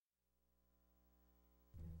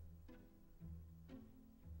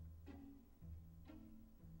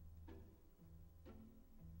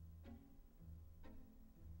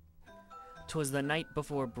'Twas the night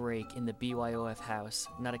before break in the BYOF house.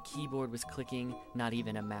 Not a keyboard was clicking, not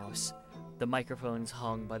even a mouse. The microphones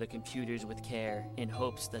hung by the computers with care, in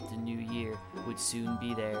hopes that the new year would soon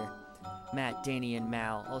be there. Matt, Danny, and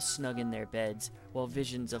Mal all snug in their beds, while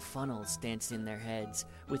visions of funnels danced in their heads,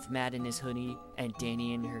 with Matt in his hoodie and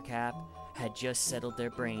Danny in her cap, had just settled their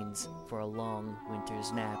brains for a long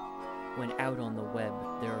winter's nap. When out on the web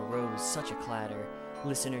there arose such a clatter,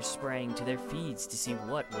 listeners sprang to their feeds to see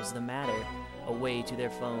what was the matter. Away to their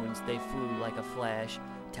phones they flew like a flash,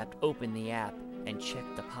 tapped open the app, and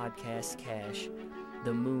checked the podcast cache.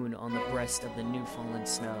 The moon on the breast of the new fallen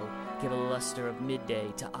snow gave a luster of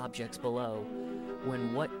midday to objects below,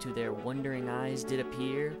 when what to their wondering eyes did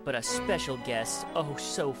appear but a special guest, oh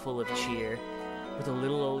so full of cheer. With the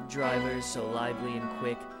little old drivers so lively and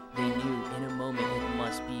quick, they knew in a moment it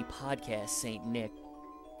must be Podcast St. Nick.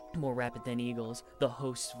 More rapid than eagles, the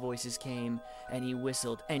host's voices came, and he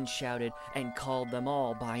whistled and shouted and called them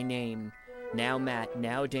all by name. Now Matt,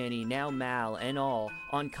 now Danny, now Mal, and all,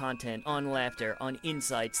 on content, on laughter, on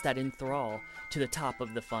insights that enthrall, to the top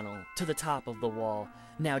of the funnel, to the top of the wall.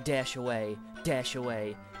 Now dash away, dash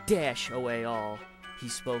away, dash away all. He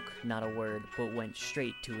spoke not a word, but went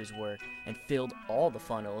straight to his work, and filled all the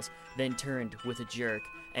funnels, then turned with a jerk,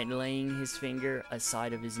 and laying his finger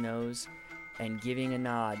aside of his nose, and giving a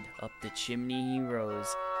nod up the chimney he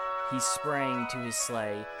rose. He sprang to his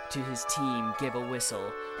sleigh, to his team gave a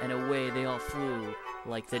whistle, and away they all flew,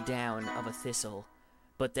 like the down of a thistle.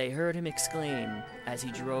 But they heard him exclaim, as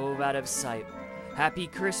he drove out of sight, "Happy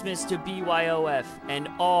Christmas to BYOF, and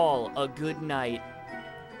all a good night."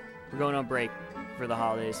 We're going on break for the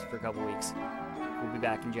holidays for a couple weeks. We'll be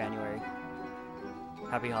back in January.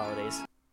 Happy holidays.